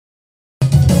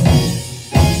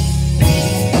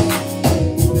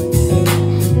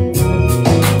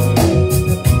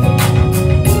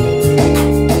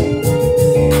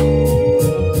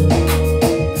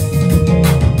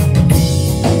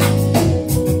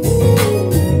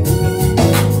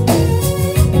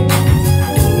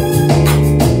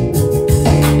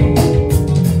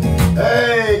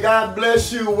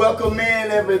Welcome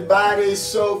in, everybody.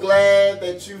 So glad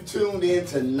that you tuned in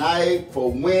tonight for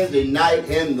Wednesday night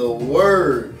in the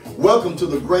Word. Welcome to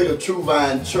the Greater True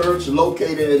Vine Church,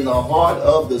 located in the heart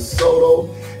of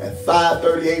Desoto at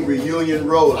 538 Reunion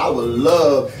Road. I would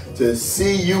love to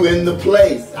see you in the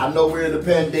place. I know we're in the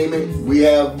pandemic. We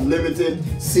have limited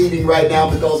seating right now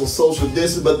because of social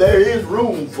distance, but there is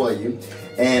room for you.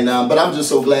 But I'm just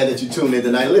so glad that you tuned in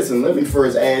tonight. Listen, let me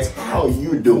first ask, how are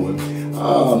you doing?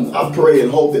 I pray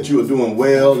and hope that you are doing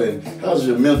well. And how's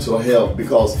your mental health?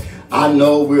 Because I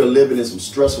know we're living in some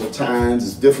stressful times.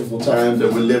 It's difficult times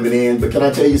that we're living in. But can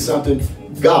I tell you something?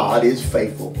 God is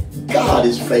faithful. God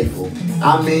is faithful.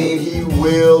 I mean, He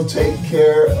will take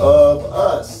care of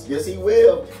us. Yes, He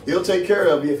will. He'll take care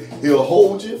of you. He'll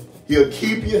hold you. He'll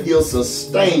keep you. He'll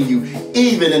sustain you,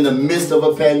 even in the midst of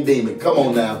a pandemic. Come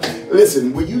on now.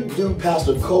 Listen, will you do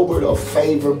Pastor Colbert a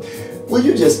favor? Will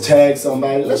you just tag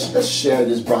somebody? Let's share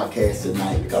this broadcast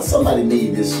tonight, because somebody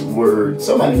needs this word.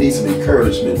 Somebody needs some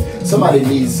encouragement. Somebody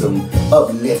needs some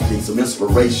uplifting, some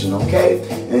inspiration, okay?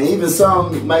 And even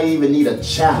some may even need a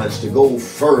challenge to go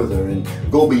further and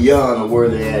go beyond where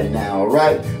they're at now, all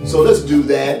right? So let's do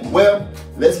that. Well,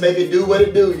 let's make it do what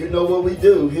it do. You know what we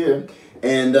do here.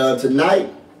 And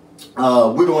tonight,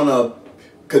 we're going to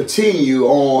continue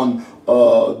on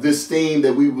this theme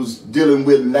that we was dealing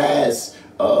with last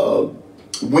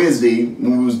Wednesday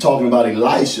when we was talking about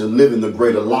Elisha living the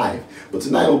greater life. But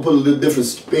tonight I'm going to put a little different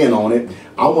spin on it.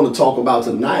 I want to talk about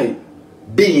tonight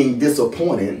being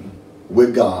disappointed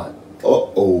with God.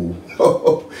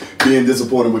 Being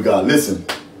disappointed with God. Listen,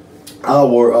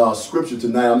 our scripture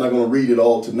tonight, I'm not going to read it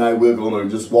all tonight. We're going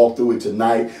to just walk through it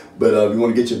tonight. But if you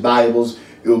want to get your Bibles,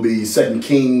 it will be 2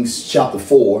 Kings chapter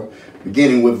 4,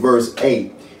 beginning with verse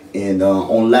 8. And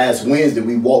on last Wednesday,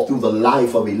 we walked through the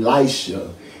life of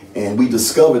Elisha. And we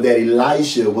discovered that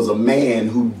Elisha was a man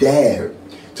who dared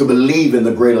to believe in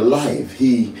the greater life.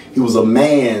 He was a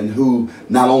man who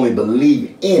not only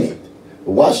believed in it,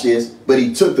 but watch this, but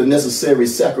he took the necessary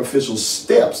sacrificial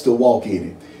steps to walk in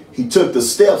it. He took the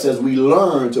steps, as we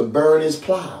learned, to burn his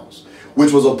plows,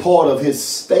 which was a part of his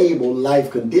stable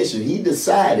life condition. He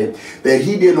decided that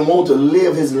he didn't want to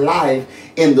live his life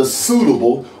in the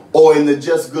suitable or in the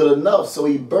just good enough. So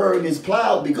he burned his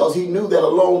plows, because he knew that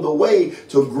along the way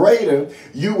to greater,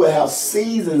 you will have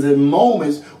seasons and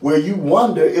moments where you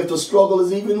wonder if the struggle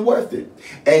is even worth it.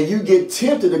 And you get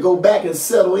tempted to go back and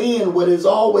settle in what has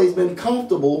always been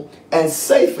comfortable and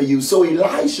safe for you. So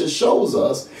Elisha shows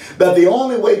us that the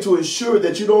only way to ensure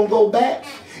that you don't go back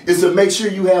is to make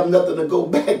sure you have nothing to go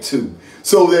back to.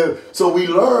 So we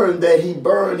learned that he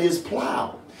burned his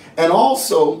plow. And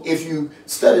also, if you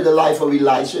study the life of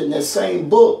Elisha in that same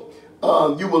book,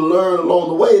 you will learn along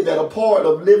the way that a part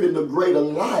of living the greater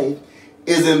life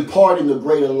is imparting the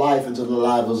greater life into the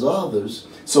lives of others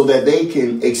so that they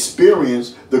can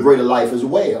experience the greater life as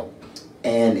well.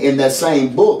 And in that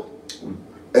same book,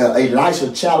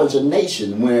 Elisha challenged a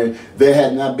nation where there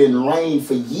had not been rain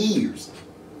for years.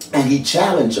 And he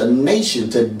challenged a nation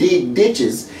to dig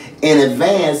ditches in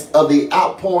advance of the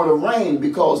outpouring of rain,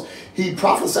 because he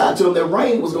prophesied to them that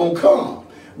rain was going to come.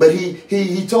 But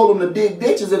he told them to dig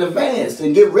ditches in advance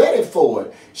and get ready for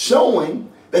it,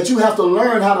 showing that you have to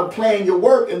learn how to plan your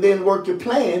work and then work your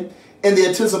plan in the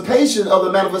anticipation of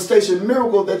the manifestation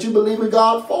miracle that you believe in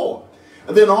God for.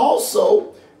 And then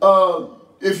also,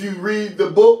 if you read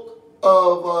the book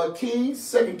of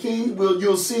Kings, 2 Kings,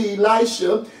 you'll see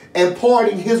Elisha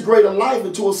imparting his greater life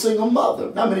into a single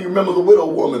mother. How many of you remember the widow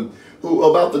woman who,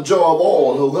 about the jar of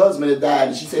oil, her husband had died,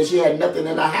 and she said she had nothing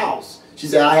in her house. She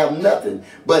said, I have nothing.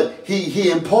 But he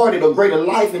imparted a greater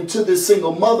life into this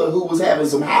single mother who was having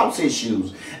some house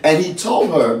issues. And he told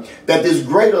her that this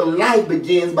greater life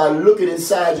begins by looking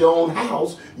inside your own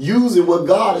house, using what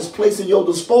God has placed in your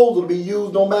disposal to be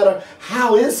used no matter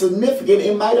how insignificant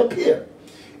it might appear.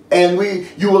 And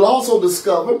you will also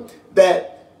discover that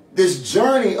this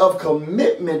journey of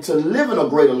commitment to living a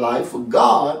greater life for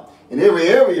God in every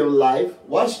area of life,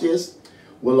 watch this,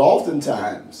 will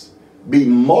oftentimes be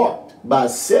marked by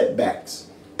setbacks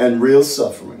and real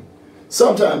suffering.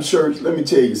 Sometimes, church, let me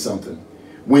tell you something.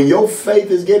 When your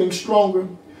faith is getting stronger,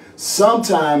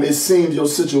 sometimes it seems your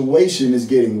situation is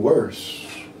getting worse.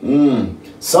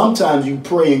 Sometimes you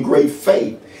pray in great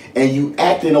faith and you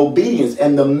act in obedience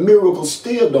and the miracle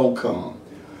still don't come.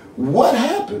 What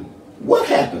happened? What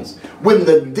happens when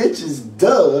the ditch is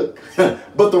dug,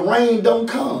 but the rain don't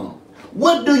come?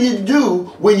 What do you do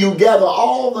when you gather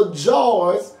all the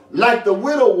jars like the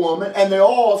widow woman and they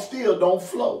all still don't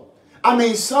flow? I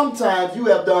mean, sometimes you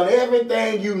have done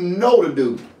everything you know to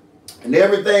do and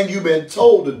everything you've been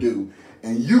told to do,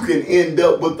 And you can end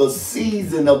up with a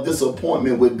season of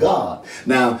disappointment with God.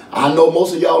 Now, I know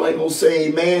most of y'all ain't going to say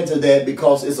amen to that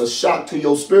because it's a shock to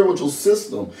your spiritual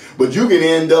system. But you can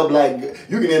end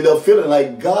up feeling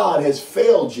like God has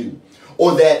failed you,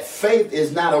 or that faith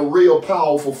is not a real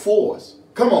powerful force.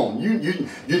 Come on,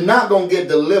 you're not going to get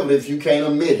delivered if you can't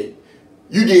admit it.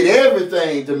 You did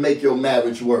everything to make your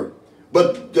marriage work,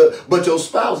 but your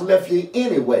spouse left you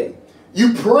anyway.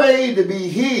 You prayed to be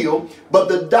healed, but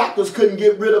the doctors couldn't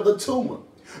get rid of the tumor.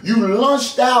 You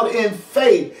launched out in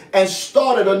faith and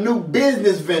started a new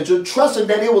business venture, trusting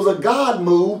that it was a God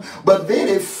move, but then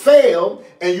it failed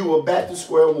and you were back to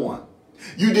square one.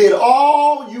 You did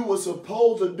all you were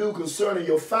supposed to do concerning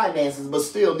your finances, but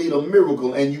still need a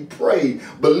miracle, and you prayed,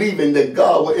 believing that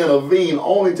God will intervene,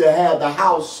 only to have the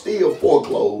house still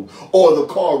foreclosed or the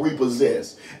car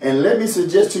repossessed. And let me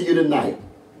suggest to you tonight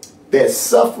that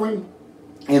suffering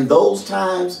in those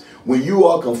times when you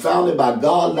are confounded by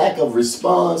God, lack of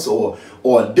response or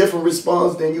a different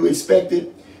response than you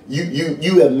expected,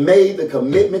 you have made the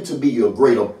commitment to be a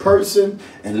greater person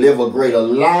and live a greater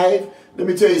life. Let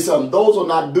me tell you something. Those are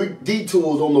not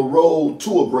detours on the road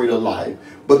to a greater life,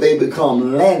 but they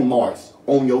become landmarks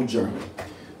on your journey.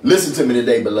 Listen to me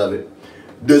today, beloved.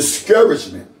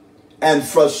 Discouragement and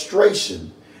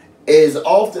frustration is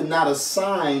often not a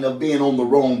sign of being on the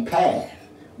wrong path,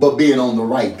 but being on the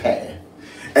right path.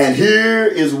 And here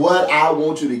is what I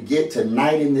want you to get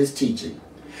tonight in this teaching.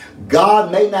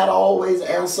 God may not always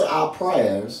answer our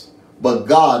prayers, but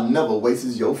God never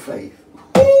wastes your faith.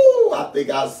 Ooh, I think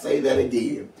I'll say that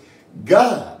again.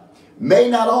 God may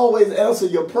not always answer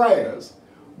your prayers,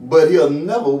 but he'll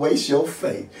never waste your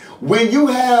faith. When you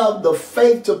have the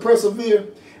faith to persevere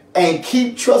and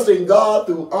keep trusting God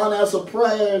through unanswered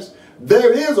prayers,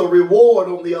 there is a reward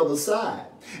on the other side.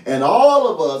 And all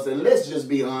of us, and let's just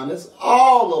be honest,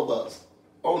 all of us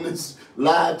on this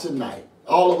live tonight,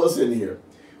 all of us in here,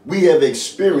 we have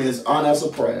experienced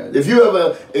unanswered prayers. If you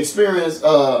ever experienced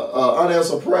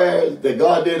unanswered prayers that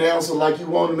God didn't answer like you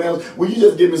wanted to answer, will you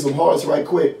just give me some hearts right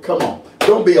quick? Come on.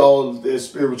 Don't be all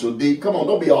spiritual deep. Come on,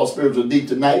 don't be all spiritual deep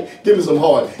tonight. Give me some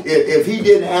heart. If he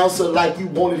didn't answer like you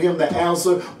wanted him to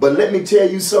answer, but let me tell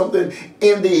you something.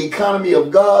 In the economy of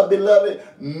God, beloved,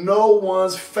 no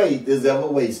one's faith is ever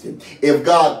wasted. If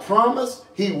God promised,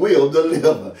 he will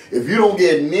deliver. If you don't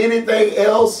get anything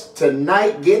else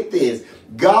tonight, get this.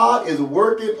 God is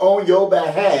working on your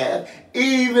behalf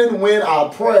even when our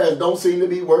prayers don't seem to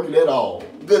be working at all.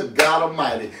 Good God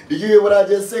Almighty. Did you hear what I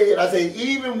just said? I said,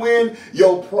 even when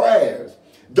your prayers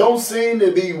don't seem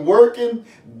to be working,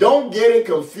 don't get it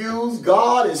confused.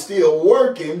 God is still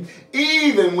working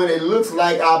even when it looks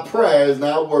like our prayer is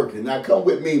not working. Now come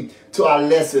with me to our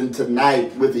lesson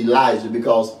tonight with Elijah,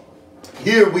 because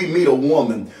here we meet a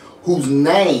woman whose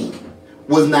name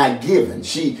was not given.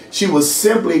 She was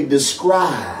simply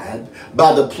described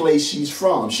by the place she's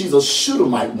from. She's a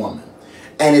Shunammite woman.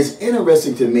 And it's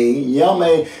interesting to me, y'all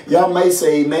may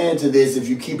say amen to this if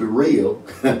you keep it real.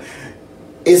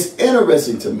 It's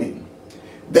interesting to me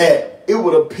that it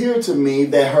would appear to me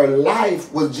that her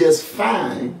life was just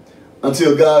fine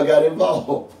until God got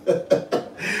involved.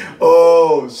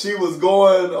 Oh, she was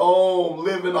going on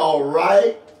living all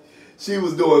right. She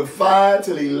was doing fine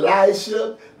till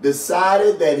Elisha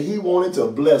decided that he wanted to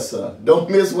bless her. Don't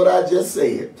miss what I just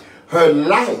said. Her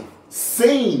life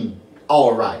seemed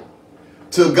all right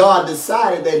till God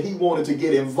decided that he wanted to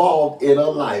get involved in her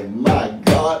life. My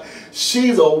God,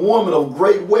 she's a woman of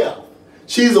great wealth.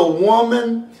 She's a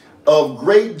woman of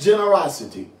great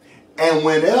generosity. And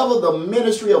whenever the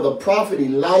ministry of the prophet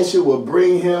Elisha would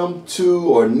bring him to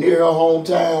or near her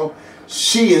hometown,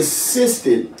 she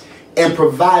insisted in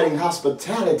providing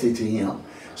hospitality to him.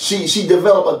 She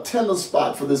developed a tender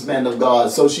spot for this man of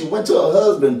God. So she went to her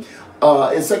husband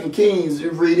in 2 Kings, you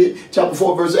read it, chapter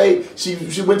 4, verse 8.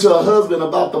 She went to her husband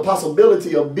about the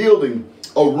possibility of building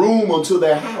a room onto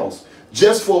their house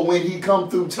just for when he come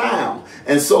through town.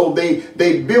 And so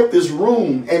they built this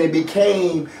room, and it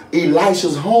became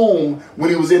Elisha's home when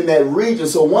he was in that region.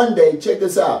 So one day, check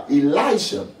this out,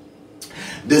 Elisha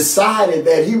decided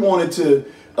that he wanted to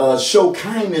show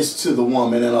kindness to the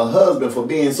woman and her husband for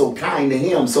being so kind to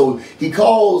him. So he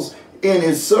calls in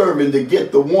his servant to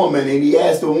get the woman, and he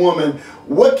asked the woman,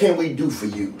 what can we do for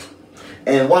you?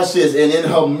 And watch this. And in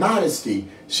her modesty,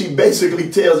 she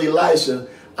basically tells Elisha,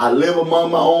 I live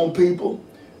among my own people.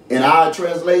 In our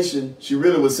translation, she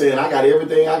really was saying, I got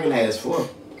everything I can ask for.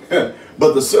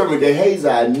 But the servant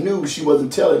Gehazi knew she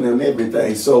wasn't telling him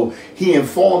everything. So he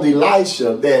informed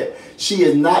Elisha that she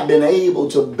has not been able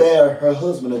to bear her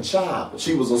husband a child.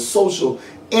 She was a social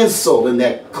insult in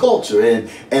that culture, and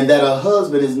that her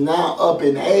husband is now up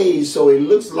in age, so it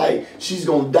looks like she's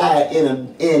going to die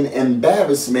in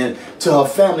embarrassment to her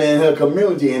family and her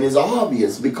community. And it's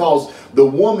obvious because the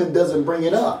woman doesn't bring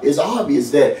it up. It's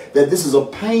obvious that this is a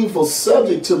painful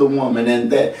subject to the woman,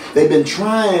 and that they've been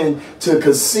trying to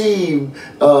conceive,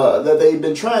 by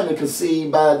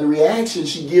the reaction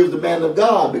she gives the man of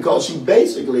God, because she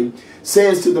basically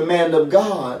says to the man of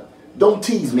God, don't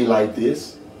tease me like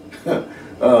this.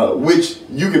 Which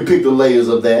you can pick the layers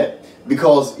of that,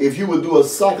 because if you would do a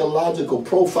psychological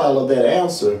profile of that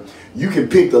answer, you can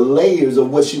pick the layers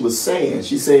of what she was saying.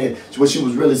 She said what she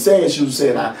was really saying. She was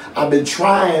saying, I've been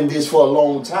trying this for a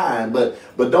long time, but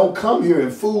don't come here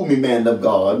and fool me, man of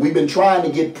God. We've been trying to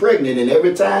get pregnant, and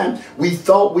every time we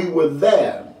thought we were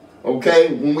there,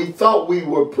 okay, when we thought we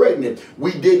were pregnant,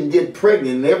 we didn't get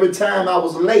pregnant. And every time I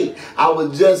was late, I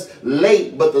was just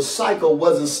late, but the cycle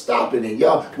wasn't stopping it.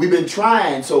 Y'all, we've been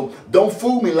trying, so don't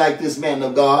fool me like this, man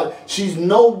of God. She's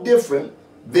no different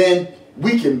than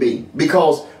we can be,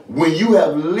 because when you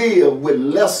have lived with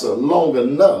lesser long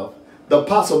enough, the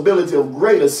possibility of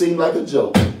greater seems like a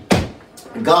joke.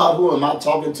 God, who am I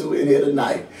talking to in here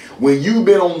tonight? When you've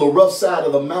been on the rough side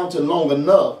of the mountain long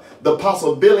enough, the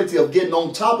possibility of getting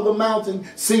on top of the mountain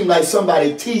seems like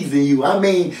somebody teasing you. I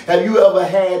mean, have you ever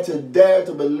had to dare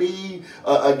to believe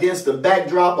against the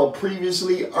backdrop of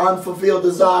previously unfulfilled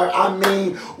desire? I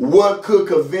mean, what could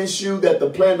convince you that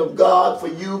the plan of God for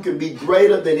you can be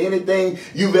greater than anything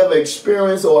you've ever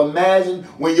experienced or imagined?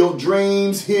 When your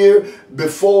dreams here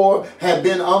before have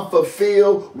been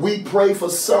unfulfilled, we pray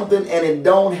for something and it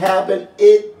don't happen.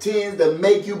 It tends to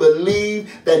make you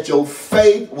believe that your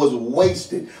faith was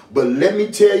wasted. But let me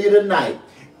tell you tonight,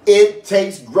 it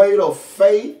takes greater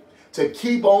faith to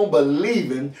keep on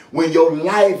believing when your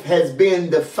life has been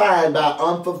defined by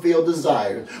unfulfilled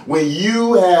desires. When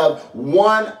you have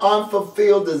one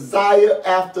unfulfilled desire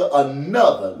after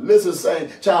another. Listen,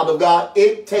 child of God,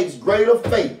 it takes greater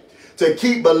faith to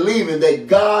keep believing that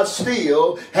God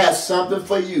still has something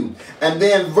for you. And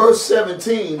then verse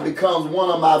 17 becomes one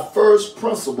of my first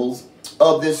principles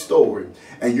of this story.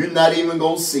 And you're not even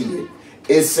going to see it.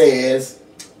 It says,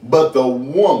 but the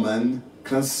woman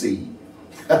conceived.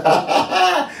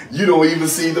 You don't even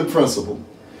see the principle.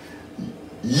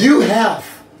 You have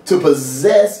to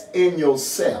possess in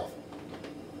yourself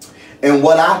and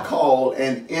what I call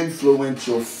an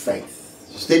influential faith.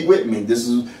 Stick with me. This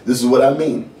is what I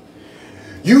mean.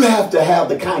 You have to have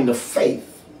the kind of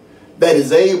faith that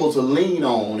is able to lean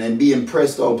on and be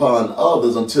impressed upon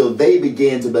others until they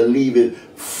begin to believe it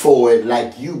for it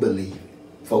like you believe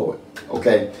it for it.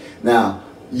 Okay? Now,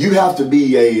 you have to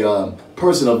be a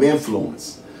person of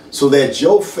influence so that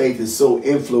your faith is so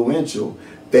influential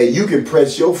that you can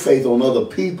press your faith on other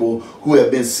people who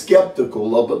have been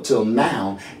skeptical up until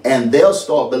now, and they'll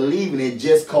start believing it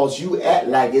just because you act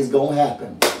like it's going to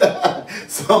happen.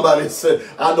 Somebody said,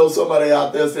 I know somebody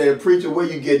out there saying, preacher, where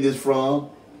you getting this from?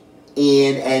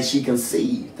 And she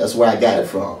conceived. That's where I got it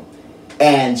from.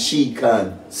 And she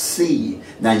conceived.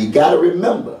 Now you got to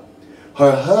remember,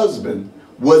 her husband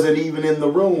wasn't even in the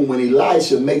room when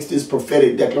Elisha makes this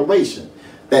prophetic declaration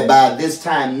that by this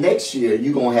time next year,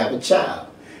 you're going to have a child.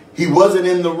 He wasn't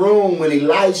in the room when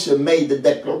Elisha made the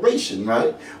declaration,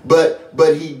 right?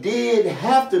 But he did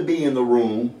have to be in the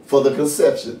room for the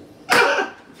conception.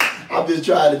 I'm just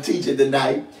trying to teach it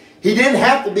tonight. He didn't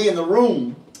have to be in the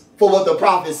room for what the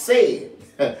prophet said.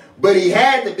 But he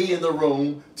had to be in the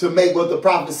room to make what the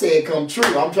prophet said come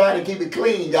true. I'm trying to keep it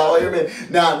clean, y'all hear me?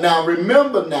 Now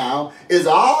remember now, it's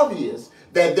obvious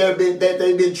that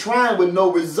they've been trying with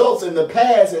no results in the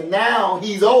past, and now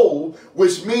he's old,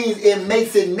 which means it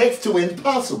makes it next to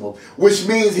impossible, which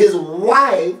means his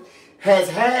wife has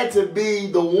had to be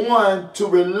the one to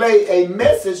relay a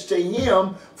message to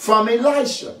him from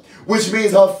Elisha, which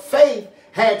means her faith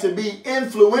had to be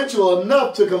influential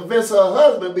enough to convince her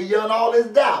husband beyond all his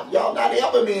doubt. Y'all not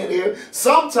helping me in here.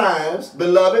 Sometimes,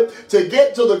 beloved, to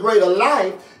get to the greater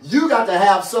life, you got to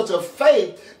have such a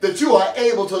faith that you are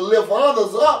able to lift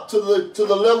others up to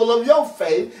the level of your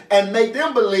faith and make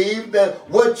them believe that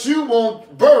what you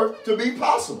want birth to be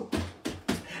possible.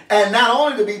 And not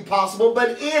only to be possible,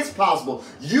 but is possible.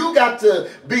 You got to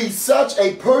be such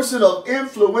a person of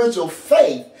influential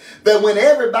faith that when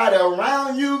everybody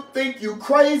around you think you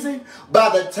crazy, by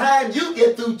the time you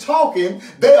get through talking,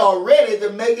 they are ready to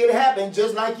make it happen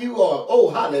just like you are. Oh,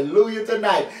 hallelujah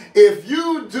tonight. If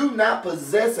you do not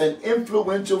possess an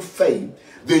influential faith,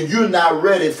 then you're not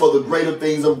ready for the greater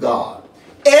things of God.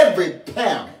 Every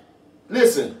parent,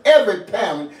 Listen, every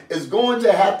parent is going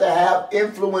to have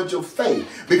influential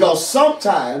faith, because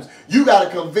sometimes you got to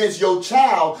convince your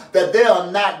child that they are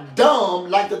not dumb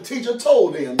like the teacher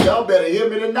told them. Y'all better hear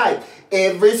me tonight.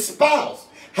 Every spouse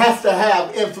has to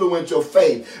have influential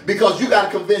faith, because you got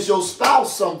to convince your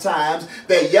spouse sometimes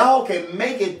that y'all can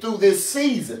make it through this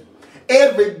season.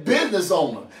 Every business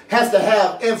owner has to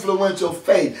have influential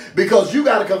faith, because you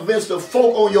got to convince the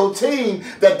folk on your team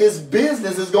that this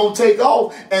business is going to take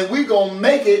off and we're going to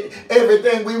make it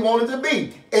everything we want it to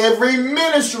be. Every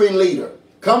ministry leader,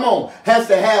 come on, has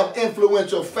to have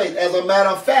influential faith. As a matter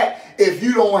of fact, if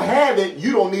you don't have it,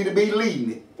 you don't need to be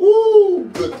leading it. Ooh,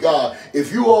 good God.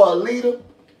 If you are a leader,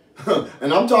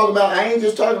 and I'm talking about, I ain't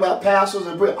just talking about pastors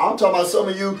and I'm talking about some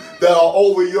of you that are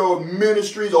over your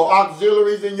ministries or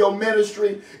auxiliaries in your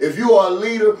ministry. If you are a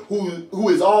leader who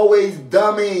is always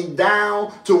dumbing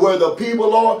down to where the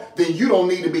people are, then you don't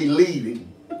need to be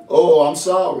leading. Oh, I'm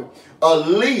sorry. A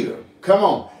leader, come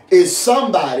on, is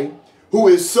somebody who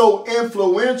is so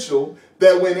influential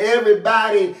that when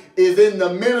everybody is in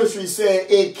the ministry saying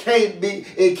it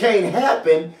can't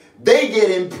happen, they get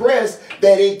impressed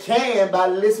that it can by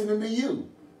listening to you.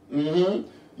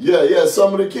 Yeah,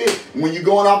 some of the kids, when you're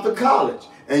going off to college,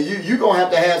 and you're going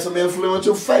to have some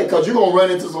influential faith, because you're going to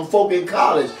run into some folk in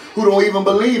college who don't even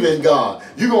believe in God.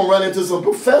 You're going to run into some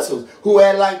professors who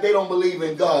act like they don't believe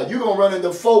in God. You're going to run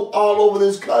into folk all over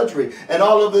this country and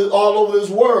all over this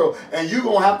world. And you're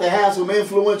going to have some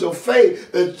influential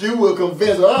faith that you will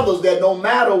convince others that no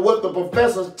matter what the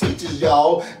professor teaches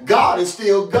y'all, God is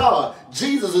still God.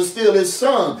 Jesus is still his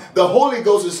son. The Holy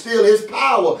Ghost is still his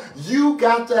power. You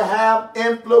got to have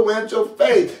influential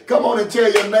faith. Come on and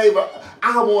tell your neighbor,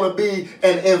 I want to be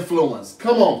an influence.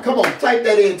 Come on, type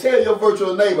that in. Tell your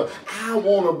virtual neighbor, I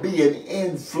want to be an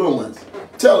influence.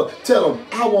 Tell them,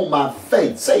 I want my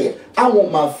faith. Say it. I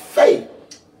want my faith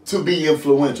to be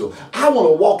influential. I want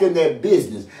to walk in that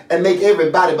business and make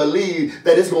everybody believe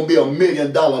that it's going to be $1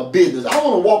 million business. I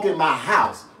want to walk in my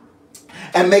house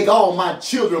and make all my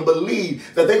children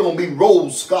believe that they're going to be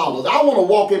Rhodes Scholars. I want to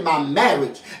walk in my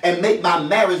marriage and make my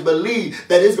marriage believe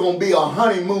that it's going to be a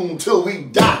honeymoon till we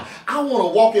die. I want to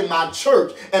walk in my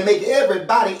church and make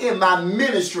everybody in my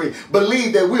ministry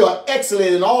believe that we are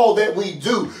excellent in all that we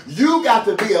do. You got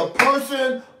to be a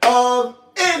person of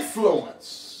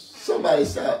influence. Somebody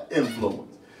said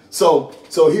influence. So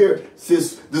here,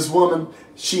 this woman,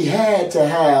 she had to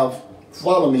have,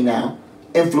 follow me now,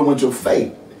 influential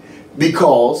faith,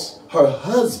 because her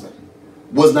husband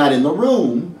was not in the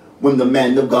room when the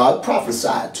man of God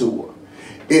prophesied to her.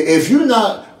 If you're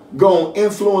not going to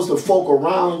influence the folk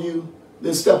around you,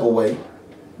 then step away.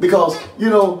 Because,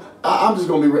 I'm just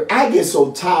going to be, I get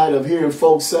so tired of hearing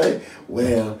folks say,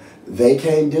 well, they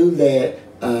can't do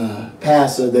that,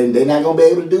 pastor. They're not going to be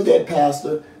able to do that,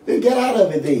 pastor. Then get out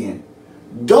of it then.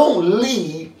 Don't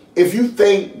lead if you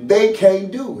think they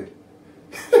can't do it.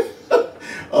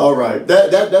 All right,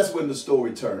 that's when the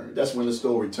story turned. That's when the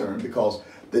story turned, because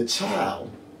the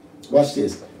child, watch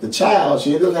this, the child,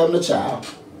 she ended up having a child.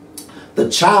 The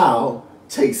child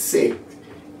takes sick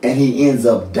and he ends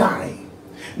up dying.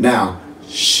 Now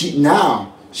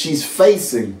she's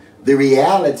facing the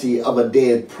reality of a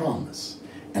dead promise.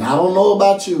 And I don't know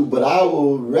about you, but I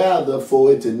would rather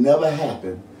for it to never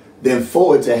happen than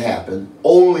for it to happen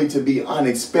only to be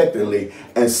unexpectedly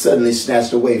and suddenly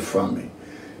snatched away from me.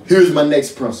 Here's my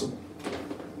next principle.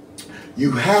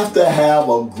 You have to have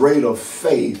a greater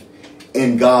faith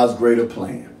in God's greater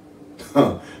plan.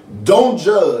 Don't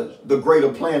judge the greater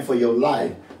plan for your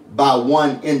life by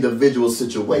one individual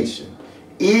situation.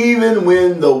 Even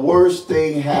when the worst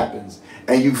thing happens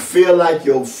and you feel like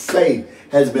your faith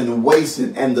has been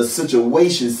wasted and the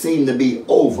situation seems to be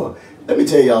over, let me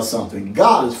tell y'all something.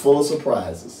 God is full of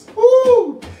surprises.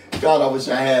 Woo! God, I wish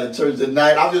I had a church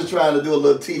tonight. I'm just trying to do a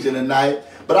little teaching tonight.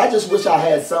 But I just wish I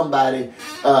had somebody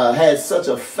had such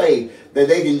a faith that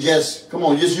they can just, come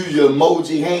on, just use your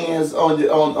emoji hands on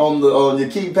your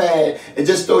keypad and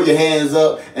just throw your hands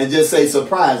up and just say,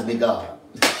 surprise me, God.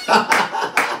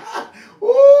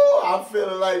 Ooh, I'm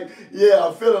feeling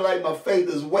like my faith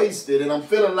is wasted, and I'm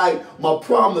feeling like my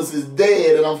promise is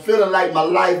dead, and I'm feeling like my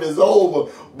life is over.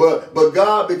 But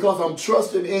God, because I'm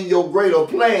trusting in your greater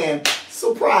plan,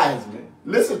 surprise me.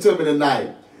 Listen to me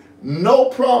tonight. No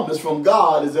promise from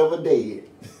God is ever dead.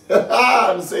 I'm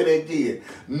going to say that again.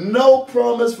 No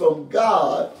promise from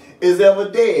God is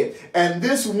ever dead. And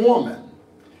this woman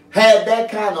had that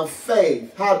kind of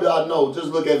faith. How do I know? Just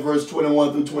look at verse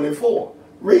 21 through 24.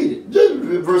 Read it. Just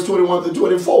verse 21 through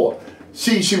 24.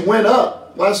 She went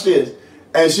up, watch this,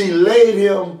 and she laid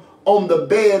him on the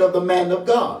bed of the man of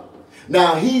God.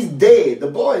 Now he's dead. The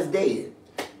boy is dead.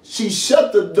 she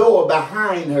shut the door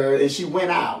behind her and she went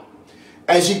out.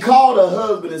 And she called her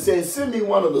husband and said, send me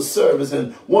one of the servants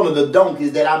and one of the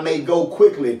donkeys that I may go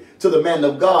quickly to the man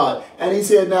of God. And he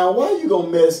said, now, why are you going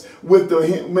to mess with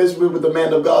the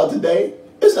man of God today?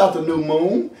 It's not the new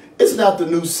moon. It's not the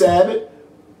new Sabbath.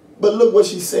 But look what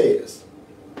she says.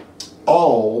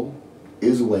 All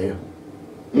is well.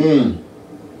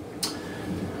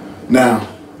 Now,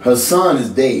 her son is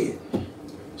dead.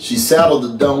 She saddled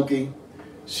the donkey.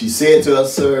 She said to her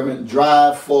servant,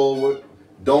 drive forward.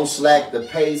 Don't slack the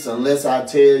pace unless I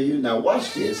tell you. Now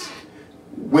watch this.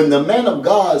 When the man of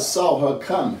God saw her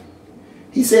coming,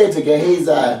 he said to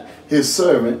Gehazi, his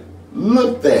servant,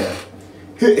 look there.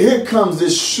 Here comes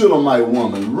this Shunammite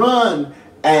woman. Run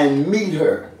and meet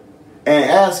her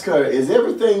and ask her, is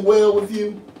everything well with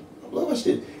you? Watch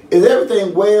this. Is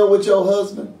everything well with your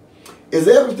husband? Is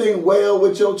everything well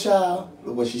with your child?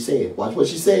 Look what she said. Watch what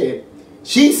she said.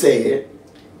 She said,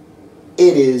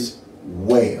 it is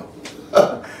well.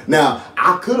 Now,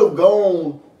 I could have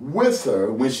gone with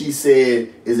her when she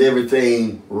said, is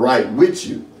everything right with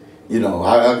you? You know,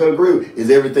 I could agree. Is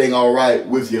everything all right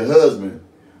with your husband?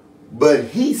 But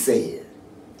he said,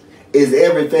 is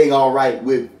everything all right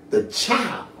with the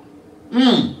child?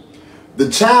 The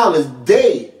child is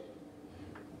dead.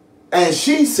 And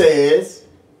she says,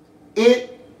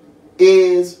 it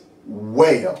is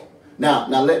well. Now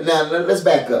let's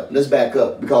back up. Let's back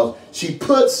up, because she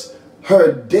puts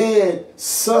her dead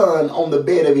son on the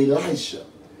bed of Elisha.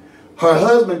 Her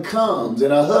husband comes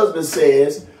and her husband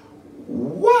says,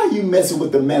 why are you messing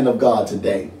with the man of God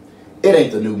today? It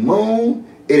ain't the new moon.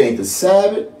 It ain't the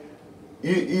Sabbath.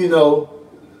 You know,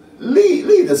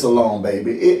 leave this alone,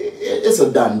 baby. It's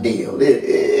a done deal.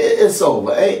 It's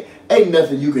over. Ain't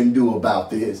nothing you can do about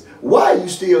this. Why are you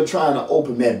still trying to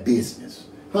open that business?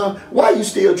 Huh? Why are you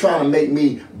still trying to make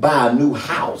me buy a new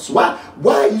house? Why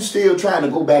are you still trying to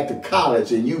go back to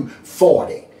college and you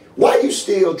 40? Why are you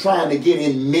still trying to get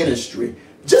in ministry?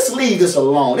 Just leave this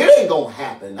alone. It ain't going to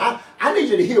happen. I need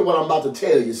you to hear what I'm about to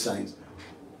tell you, saints.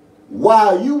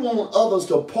 While you want others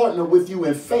to partner with you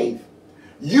in faith,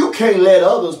 you can't let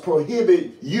others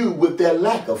prohibit you with their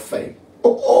lack of faith.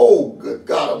 Oh, good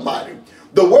God Almighty.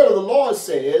 The word of the Lord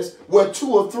says, where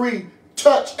two or three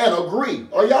touch and agree.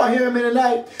 Are y'all hearing me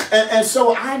tonight? And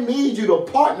so I need you to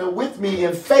partner with me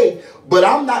in faith, but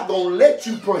I'm not going to let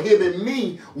you prohibit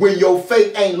me when your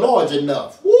faith ain't large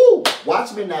enough. Woo!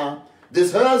 Watch me now.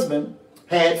 This husband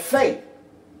had faith.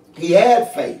 He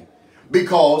had faith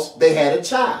because they had a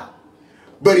child.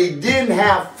 But he didn't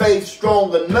have faith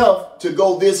strong enough to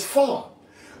go this far.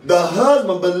 The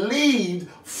husband believed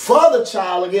for the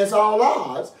child against all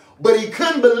odds, but he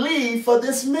couldn't believe for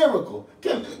this miracle.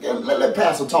 Let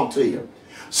Pastor talk to you.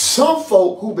 Some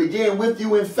folk who begin with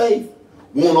you in faith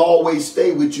won't always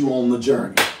stay with you on the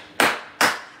journey.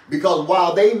 Because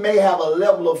while they may have a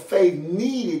level of faith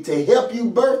needed to help you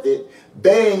birth it,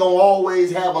 they ain't going to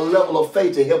always have a level of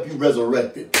faith to help you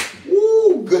resurrect it.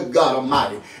 Ooh, good God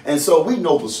Almighty. And so we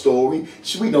know the story.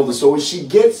 She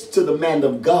gets to the man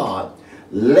of God,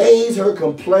 lays her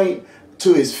complaint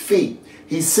to his feet.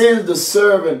 He sends the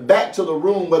servant back to the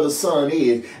room where the son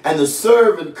is, and the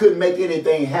servant couldn't make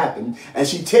anything happen. And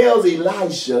she tells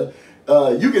Elisha,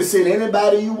 you can send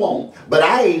anybody you want, but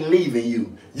I ain't leaving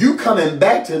you. You coming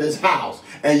back to this house,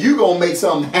 and you going to make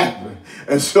something happen.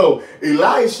 And so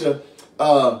Elisha,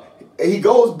 he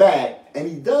goes back, and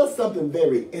he does something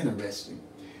very interesting.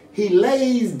 He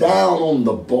lays down on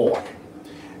the boy.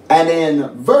 And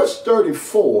in verse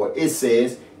 34, it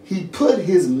says, he put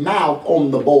his mouth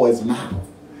on the boy's mouth.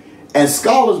 And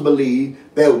scholars believe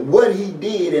that what he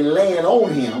did in laying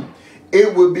on him,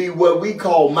 it would be what we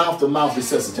call mouth-to-mouth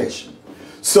resuscitation.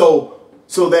 So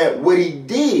that what he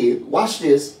did, watch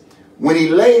this, when he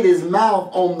laid his mouth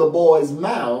on the boy's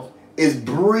mouth, is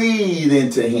breathe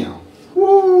into him.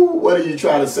 Woo, what are you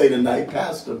trying to say tonight,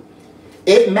 Pastor?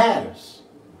 It matters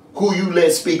who you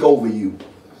let speak over you.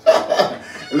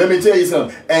 Let me tell you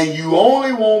something. And you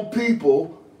only want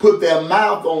people put their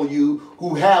mouth on you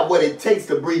who have what it takes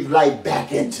to breathe life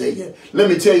back into you. Let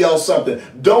me tell y'all something.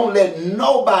 Don't let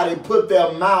nobody put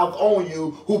their mouth on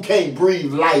you who can't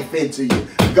breathe life into you.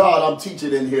 God, I'm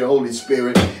teaching in here, Holy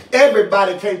Spirit.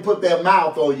 Everybody can't put their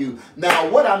mouth on you. Now,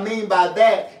 what I mean by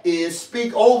that is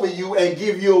speak over you and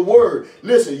give you a word.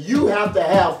 Listen, you have to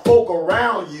have folk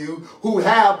around you who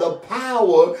have the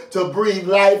power to breathe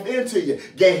life into you.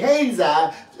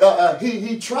 Gehazi,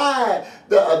 he tried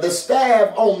the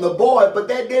staff on the boy, but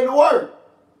that didn't work.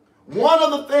 One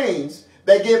of the things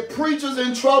that get preachers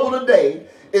in trouble today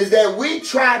is that we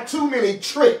try too many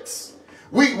tricks.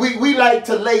 We like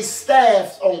to lay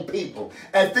staffs on people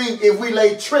and think if we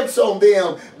lay tricks on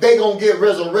them, they going to get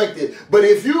resurrected. But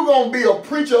if you're going to be a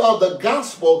preacher of the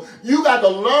gospel, you got to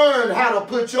learn how to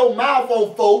put your mouth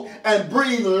on folk and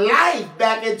breathe life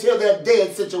back into their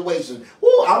dead situation.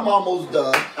 Ooh, I'm almost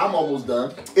done. I'm almost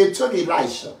done. It took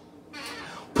Elisha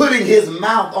putting his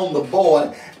mouth on the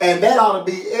board, and that ought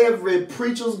to be every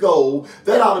preacher's goal.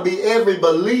 That ought to be every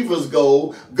believer's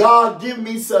goal. God, give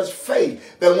me such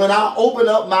faith that when I open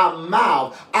up my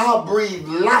mouth, I'll breathe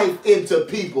life into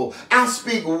people. I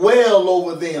speak well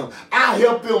over them. I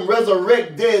help them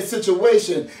resurrect dead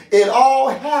situation. It all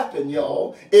happened,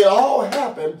 y'all. It all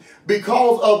happened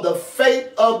because of the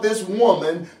faith of this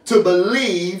woman to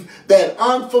believe that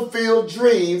unfulfilled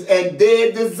dreams and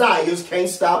dead desires can't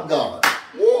stop God.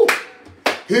 Woo.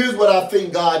 Here's what I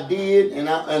think God did, and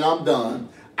I'm done.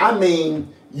 I mean,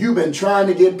 you've been trying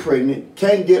to get pregnant,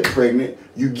 can't get pregnant.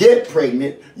 You get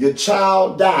pregnant, your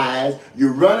child dies.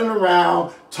 You're running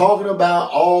around talking about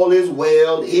all is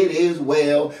well, it is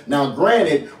well. Now,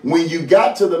 granted, when you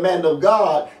got to the man of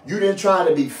God, you didn't try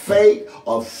to be fake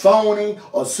or phony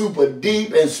or super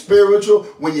deep and spiritual.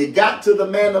 When you got to the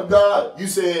man of God, you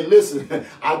said, listen,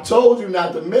 I told you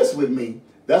not to mess with me.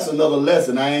 That's another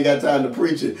lesson. I ain't got time to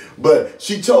preach it. But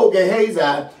she told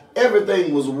Gehazi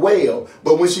everything was well.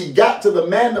 But when she got to the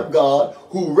man of God,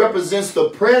 who represents the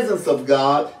presence of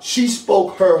God, she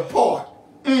spoke her heart.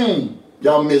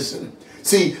 Y'all missing it.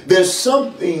 See, there's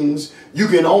some things you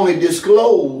can only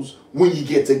disclose when you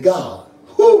get to God.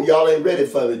 Whew, y'all ain't ready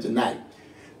for it tonight.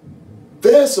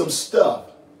 There's some stuff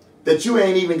that you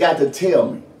ain't even got to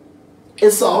tell me.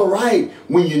 It's all right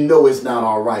when you know it's not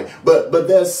all right. But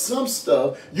there's some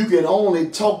stuff you can only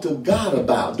talk to God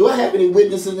about. Do I have any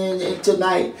witnesses in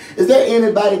tonight? Is there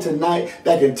anybody tonight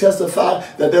that can testify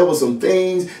that there were some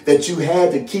things that you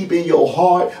had to keep in your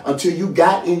heart until you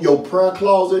got in your prayer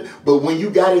closet? But when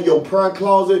you got in your prayer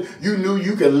closet, you knew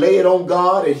you could lay it on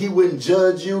God and he wouldn't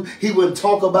judge you. He wouldn't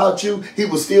talk about you. He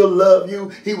would still love you.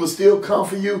 He would still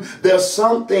comfort you. There's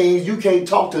some things you can't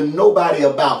talk to nobody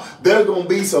about. There's going to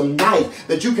be some nights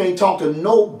that you can't talk to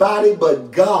nobody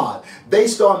but God. They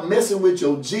start messing with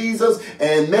your Jesus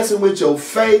and messing with your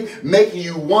faith, making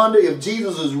you wonder if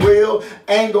Jesus is real.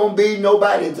 Ain't gonna be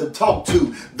nobody to talk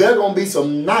to. There gonna be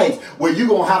some nights where you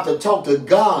gonna have to talk to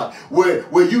God,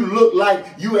 where you look like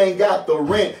you ain't got the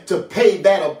rent to pay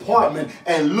that apartment,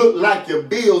 and look like your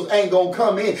bills ain't gonna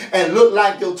come in, and look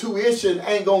like your tuition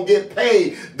ain't gonna get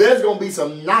paid. There's gonna be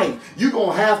some nights you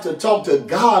gonna have to talk to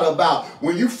God about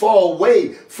when you fall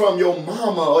away from your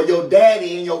mama or your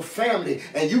daddy and your family,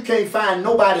 and you can't find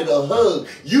nobody to hug.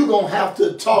 You gonna have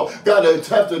to talk. Gotta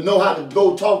have to know how to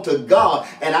go talk to God.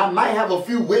 And I might have a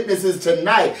few witnesses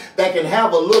tonight that can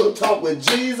have a little talk with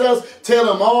Jesus.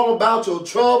 Tell him all about your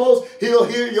troubles. He'll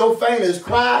hear your faintest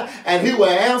cry and he will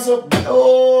answer.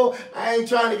 Oh, I ain't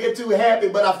trying to get too happy,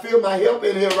 but I feel my help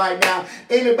in here right now.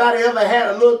 Anybody ever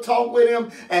had a little talk with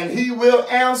him and he will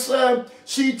answer?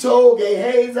 She told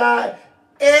Gehazi,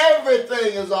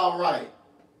 everything is all right.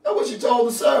 That's what she told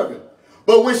the servant.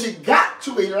 But when she got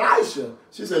to Elisha,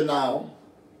 she said, no,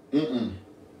 it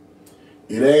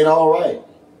ain't all right.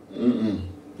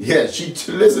 Yeah,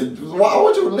 listen, I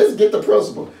want you to listen, get the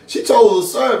principle. She told the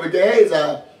servant,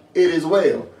 Gehazi, it is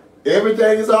well.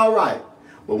 Everything is all right.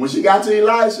 But when she got to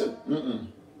Elisha,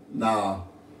 nah,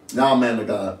 man of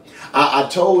God. I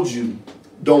told you,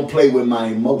 don't play with my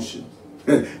emotions.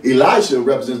 Elisha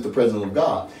represents the presence of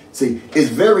God. See, it's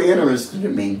very interesting to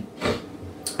me.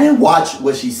 And watch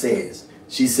what she says.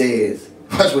 She says,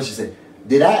 watch what she said.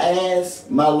 Did I ask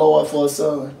my Lord for a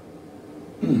son?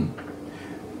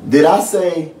 Did I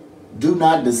say, do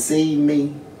not deceive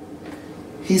me?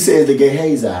 He says to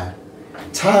Gehazi,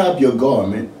 tie up your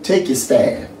garment, take your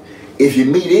staff. If you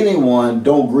meet anyone,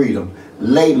 don't greet them.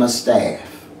 Lay my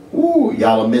staff. Ooh,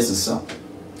 y'all are missing something.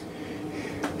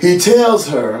 He tells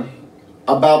her,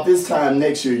 about this time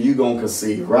next year, you're going to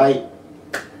conceive, right?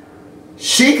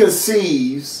 She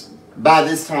conceives by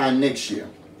this time next year.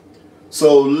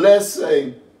 So let's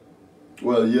say,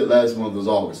 well, your last month was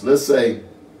August. Let's say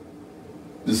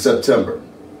it's September.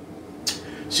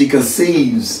 She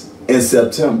conceives in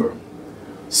September.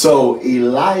 So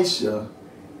Elisha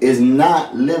is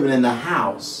not living in the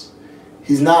house.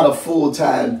 He's not a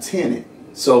full-time tenant.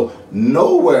 So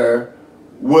nowhere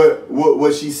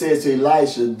what she says to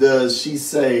Elisha does she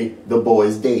say the boy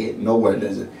is dead. Nowhere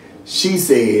does it. She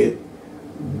said,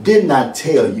 didn't I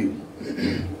tell you?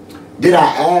 Did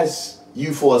I ask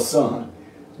you for a son?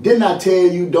 Didn't I tell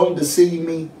you don't deceive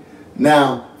me?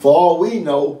 Now, for all we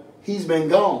know, he's been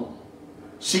gone.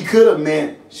 She could have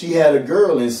meant she had a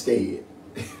girl instead.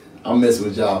 I'm messing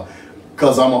with y'all.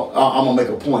 because I'm going to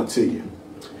make a point to you.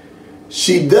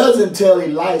 She doesn't tell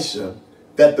Elisha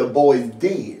that the boy's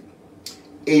dead.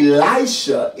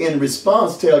 Elisha, in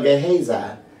response, tells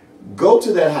Gehazi, go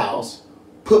to that house,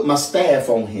 put my staff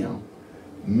on him,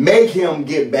 make him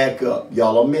get back up.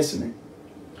 Y'all are missing it.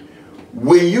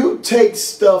 When you take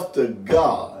stuff to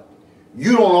God,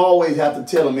 you don't always have to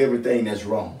tell him everything that's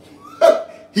wrong.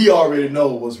 He already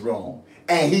knows what's wrong.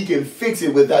 And he can fix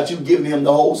it without you giving him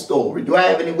the whole story. Do I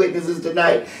have any witnesses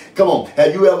tonight? Come on.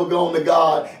 Have you ever gone to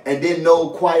God and didn't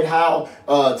know quite how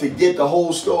to get the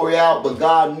whole story out, but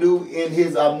God knew in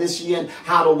his omniscience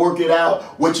how to work it out,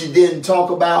 what you didn't talk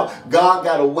about? God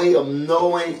got a way of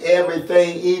knowing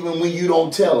everything even when you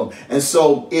don't tell him. And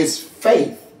so it's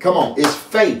faith. Come on. It's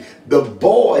faith. The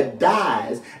boy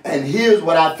dies. And here's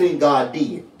what I think God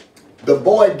did. The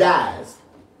boy dies.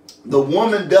 The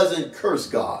woman doesn't curse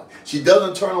God. She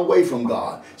doesn't turn away from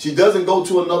God. She doesn't go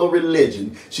to another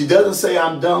religion. She doesn't say,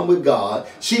 I'm done with God.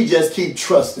 She just keeps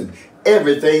trusting.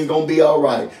 Everything's going to be all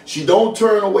right. She don't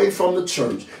turn away from the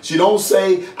church. She don't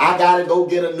say, I got to go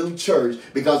get a new church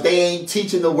because they ain't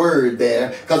teaching the word there.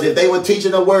 Because if they were teaching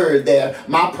the word there,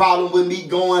 my problem wouldn't be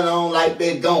going on like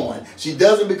they're going. She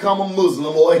doesn't become a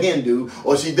Muslim or a Hindu,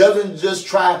 or she doesn't just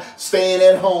try staying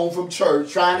at home from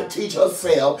church, trying to teach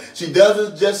herself. She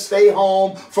doesn't just stay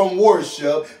home from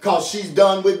worship because she's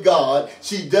done with God.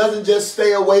 She doesn't just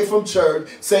stay away from church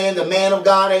saying the man of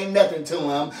God ain't nothing to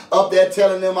him, up there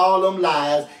telling them all them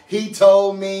lies. He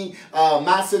told me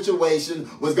my situation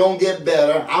was going to get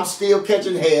better. I'm still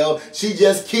catching hell. She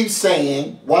just keeps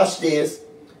saying, watch this,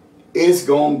 it's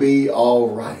going to be all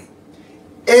right.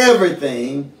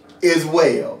 Everything is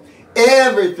well.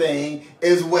 Everything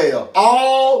is well.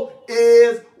 All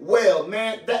is well.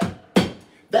 Man,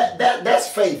 that's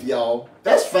faith, y'all.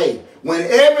 That's faith. When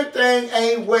everything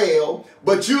ain't well,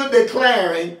 but you're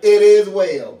declaring it is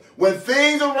well. When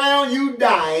things around you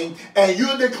dying and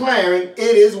you're declaring it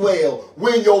is well.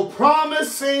 When your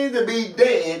promise seems to be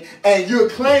dead and you're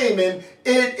claiming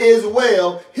it is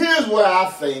well. Here's what I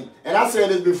think. And I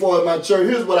said this before in my church.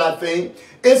 Here's what I think.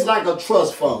 It's like a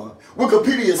trust fund.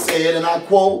 Wikipedia said, and I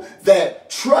quote,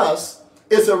 that trust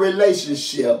is a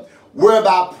relationship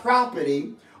whereby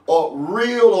property or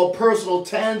real or personal,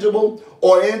 tangible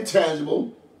or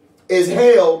intangible, is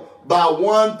held by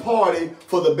one party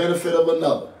for the benefit of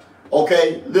another.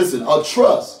 Okay, listen, a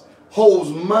trust holds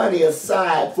money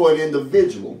aside for an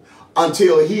individual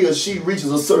until he or she reaches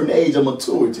a certain age of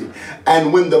maturity.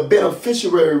 And when the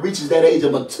beneficiary reaches that age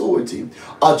of maturity,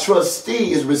 a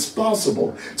trustee is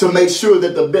responsible to make sure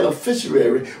that the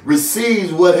beneficiary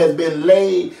receives what has been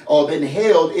laid or been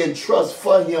held in trust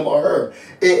for him or her.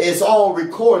 It's all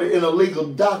recorded in a legal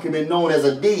document known as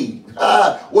a deed.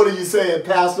 What are you saying,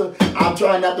 Pastor? I'm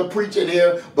trying not to preach in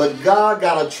here, but God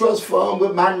got a trust fund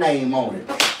with my name on it.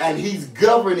 And he's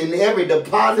governing every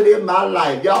deposit in my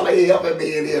life. Y'all ain't helping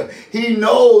me in here. He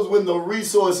knows when the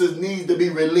resources need to be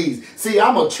released. See,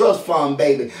 I'm a trust fund,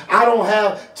 baby. I don't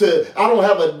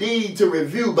have a deed to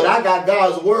review, but I got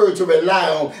God's word to rely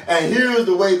on. And here's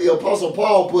the way the Apostle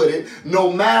Paul put it.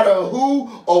 No matter who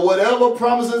or whatever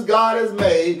promises God has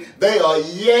made, they are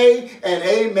yea and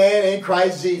amen in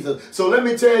Christ Jesus. So let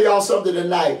me tell y'all something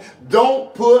tonight.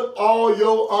 Don't put all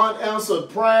your unanswered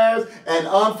prayers and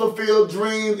unfulfilled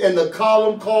dreams in the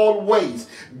column called waste.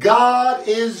 God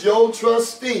is your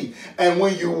trustee. And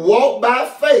when you walk by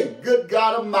faith, good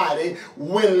God Almighty,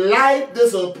 when life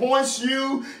disappoints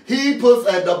you, he puts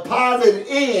a deposit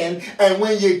in. And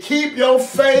when you keep your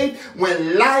faith,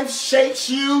 when life shakes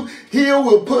you, he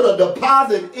will put a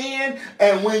deposit in.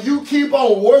 And when you keep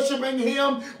on worshiping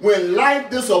him, when life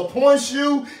disappoints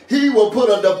you, he will put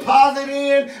a deposit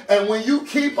in. And when you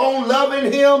keep on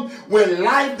loving him, when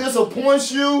life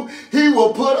disappoints you, he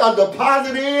will put a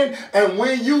deposit in. And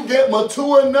when you get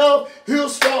mature enough, he'll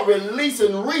start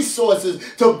releasing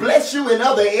resources to bless you in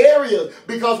other areas.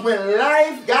 Because when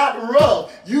life got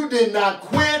rough, you did not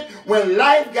quit. When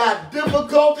life got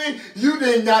difficulty, you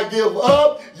did not give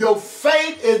up. Your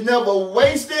faith is never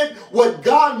wasted. What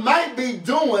God might be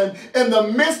doing in the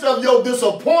midst of your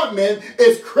disappointment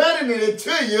is crediting it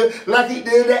to you like he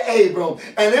did to Abram.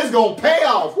 And it's going to pay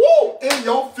off in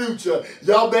your future.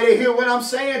 Y'all better hear what I'm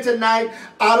saying tonight.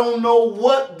 I don't know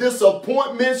what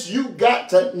disappointments you got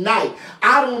tonight.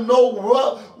 I don't know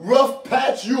what rough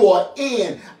patch you are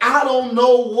in. I don't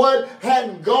know what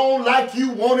hadn't gone like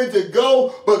you wanted to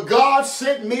go, but God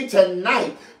sent me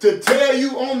tonight to tell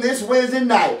you on this Wednesday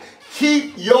night,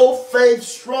 Keep your faith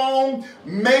strong.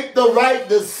 Make the right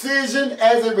decision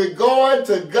as in regard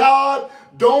to God.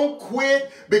 Don't quit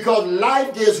because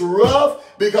life gets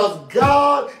rough, because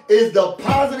God is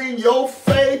depositing your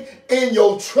faith in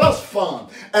your trust fund.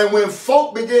 And when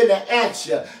folk begin to ask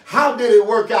you, how did it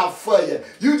work out for you?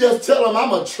 You just tell them,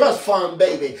 I'm a trust fund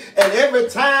baby. And every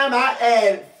time I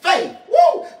add faith,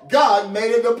 woo, God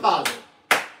made a deposit.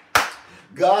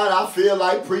 God, I feel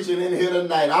like preaching in here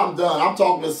tonight. I'm done. I'm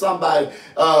talking to somebody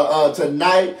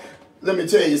tonight. Let me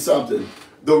tell you something.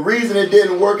 The reason it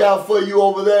didn't work out for you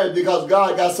over there is because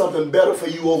God got something better for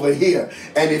you over here.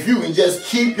 And if you can just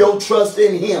keep your trust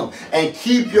in him and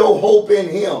keep your hope in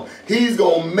him, he's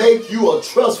going to make you a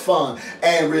trust fund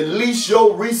and release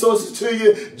your resources to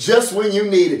you just when you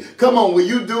need it. Come on, will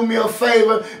you do me a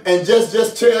favor and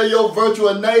just tell your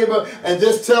virtual neighbor and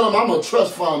just tell them I'm a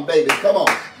trust fund baby. Come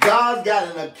on. God's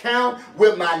got an account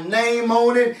with my name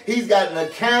on it. He's got an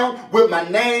account with my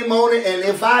name on it. And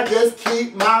if I just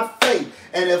keep my faith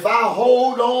and if I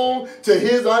hold on to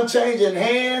his unchanging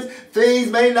hands,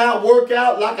 things may not work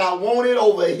out like I want it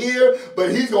over here,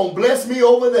 but he's going to bless me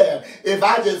over there. If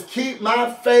I just keep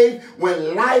my faith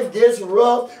when life gets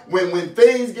rough, when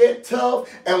things get tough,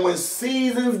 and when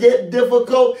seasons get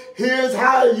difficult, here's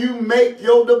how you make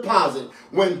your deposit.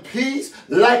 When peace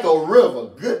like a river,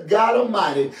 good God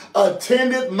Almighty,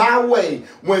 attendeth my way,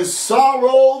 when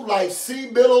sorrows like sea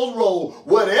billows roll,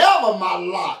 whatever my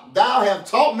lot, thou have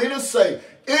taught me to say,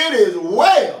 it is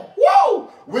well, woo,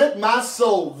 with my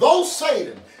soul. Though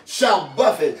Satan shall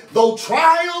buffet, though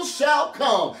trials shall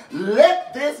come,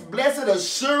 let this blessed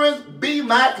assurance be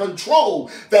my control,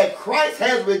 that Christ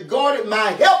has regarded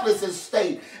my helpless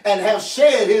estate and have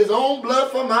shed his own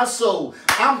blood for my soul.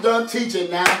 I'm done teaching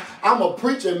now. I'm a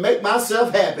preacher and make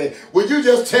myself happy. Would you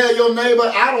just tell your neighbor,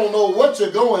 I don't know what you're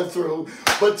going through,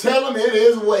 but tell them it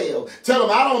is well. Tell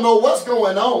them I don't know what's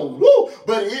going on, woo,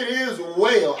 but it is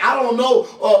well. I don't know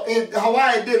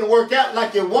why it didn't work out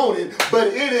like you wanted, but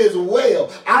it is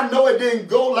well. I know it didn't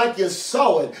go like you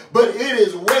saw it, but it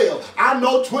is well. I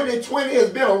know 2020 has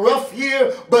been a rough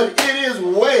year, but it is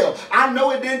well. I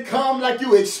know it didn't come like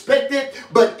you expected,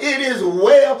 but it is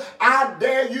well. I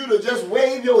dare you to just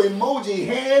wave your emoji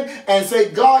hand and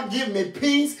say, God, give me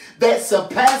peace that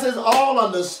surpasses all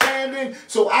understanding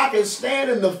so I can stand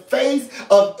in the face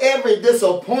of every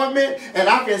disappointment, and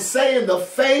I can say in the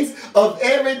face of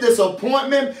every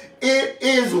disappointment, it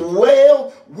is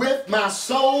well with my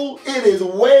soul. It is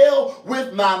well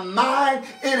with my mind.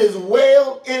 It is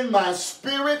well in my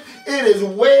spirit. It is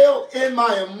well in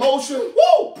my emotion.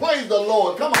 Woo! Praise the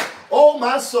Lord. Come on. Oh,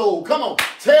 my soul. Come on.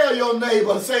 Tell your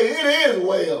neighbor. Say, it is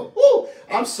well. Woo!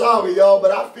 I'm sorry, y'all,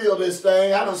 but I feel this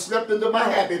thing. I done slept into my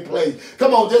happy place.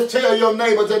 Come on. Just tell your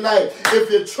neighbor tonight. If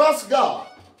you trust God,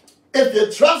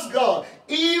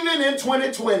 even in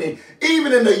 2020,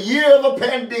 even in the year of a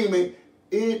pandemic,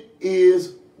 it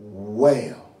is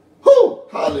well. Whew,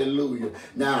 hallelujah.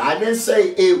 Now, I didn't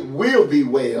say it will be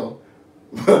well,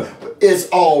 but it's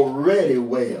already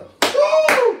well.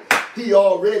 Woo, he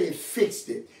already fixed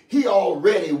it. He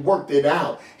already worked it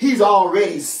out. He's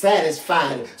already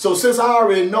satisfied. So since I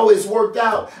already know it's worked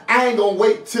out, I ain't going to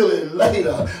wait till it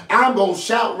later. I'm going to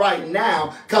shout right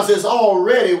now because it's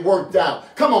already worked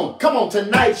out. Come on,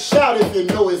 tonight, shout if you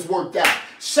know it's worked out.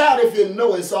 Shout if you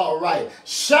know it's all right.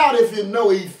 Shout if you know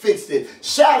he fixed it.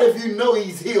 Shout if you know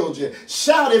he's healed you.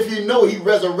 Shout if you know he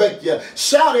resurrected you.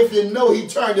 Shout if you know he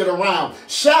turned it around.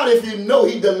 Shout if you know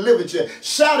he delivered you.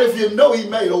 Shout if you know he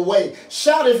made a way.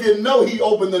 Shout if you know he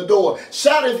opened the door.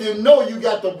 Shout if you know you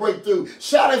got the breakthrough.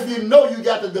 Shout if you know you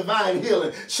got the divine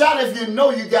healing. Shout if you know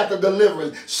you got the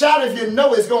deliverance. Shout if you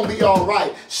know it's going to be all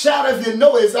right. Shout if you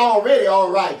know it's already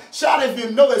all right. Shout if you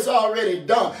know it's already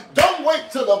done. Don't wait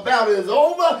till the battle is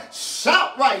over.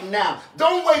 Shout right now.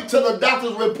 Don't wait till the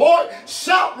doctor's report.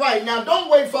 Shout right now. Don't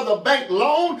wait for the bank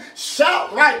loan.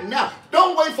 Shout right now.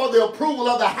 Don't wait for the approval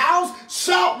of the house.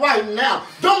 Shout right now.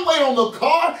 Don't wait on the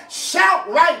car. Shout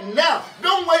right now.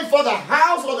 Don't wait for the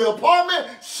house or the apartment.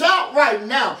 Shout right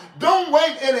now. Don't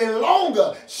wait any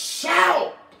longer.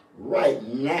 Shout right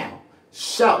now.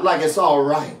 Shout like it's all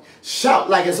right. Shout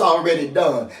like it's already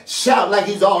done. Shout like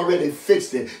he's already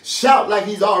fixed it. Shout like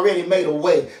he's already made a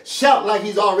way. Shout like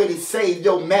he's already saved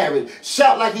your marriage.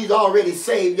 Shout like he's already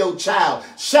saved your child.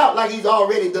 Shout like he's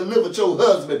already delivered your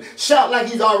husband. Shout like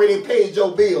he's already paid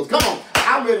your bills. Come on.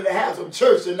 I'm ready to have some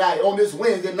church tonight on this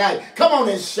Wednesday night. Come on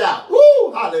and shout.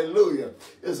 Woo! Hallelujah.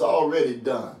 It's already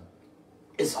done.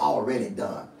 It's already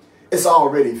done. It's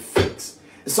already fixed.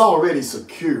 It's already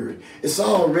secured. It's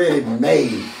already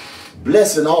made.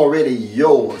 Blessing already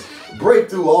yours.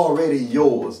 Breakthrough already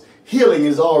yours. Healing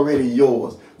is already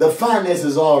yours. The finance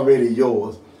is already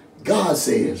yours. God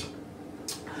says,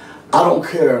 I don't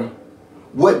care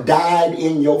what died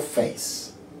in your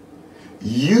face.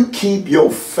 You keep your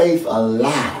faith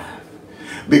alive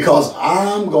because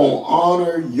I'm going to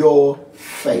honor your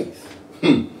faith.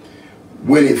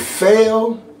 When it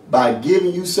failed by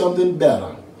giving you something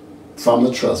better from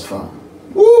the trust fund.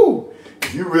 Woo!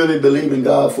 If you really believe in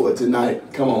God for it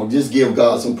tonight, come on, just give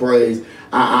God some praise.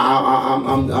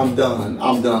 I'm done.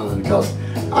 I'm done because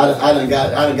I done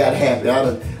got happy.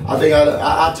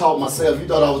 I taught myself. You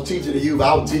thought I was teaching to you,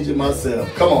 but I was teaching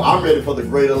myself. Come on, I'm ready for the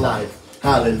greater life.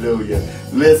 Hallelujah.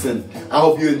 Listen, I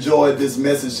hope you enjoyed this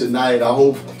message tonight. I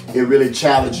hope it really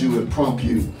challenged you and prompt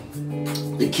you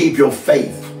to keep your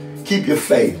faith. Keep your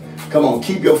faith. Come on,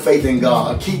 keep your faith in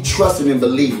God. Keep trusting and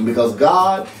believing because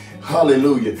God,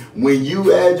 hallelujah, when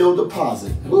you add your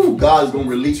deposit, God is going to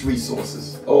release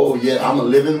resources. Oh, yeah, I'm a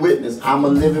living witness. I'm a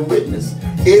living witness.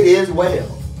 It is well.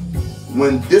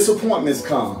 When disappointments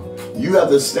come, you have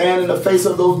to stand in the face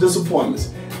of those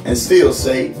disappointments and still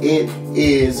say, it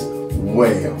is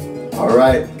well. All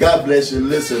right. God bless you.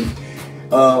 Listen,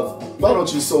 why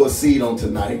don't you sow a seed on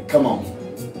tonight? Come on.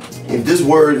 If this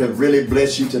word have really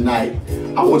blessed you tonight,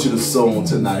 I want you to sow on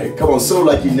tonight. Come on, sow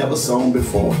like you never sown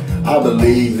before. I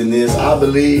believe in this. I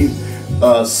believe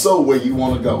sow where you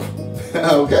want to go.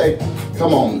 Okay?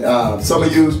 Come on. Some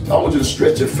of you, I want you to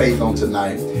stretch your faith on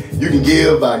tonight. You can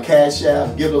give by Cash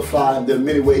App, give a $5. There are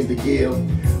many ways to give.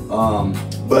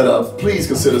 But please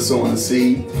consider sowing a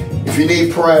seed. If you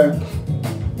need prayer,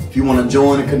 if you want to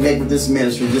join and connect with this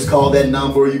ministry, just call that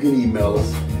number or you can email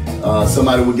us.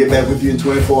 Somebody will get back with you in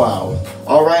 24 hours.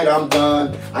 All right, I'm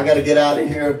done. I got to get out of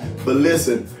here. But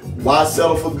listen, why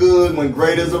settle for good when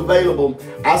greater is available?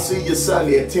 I'll see you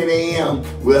Sunday at 10 a.m.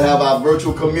 We'll have our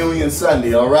virtual communion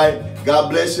Sunday, all right?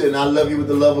 God bless you, and I love you with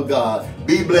the love of God.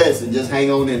 Be blessed and just hang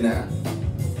on in there.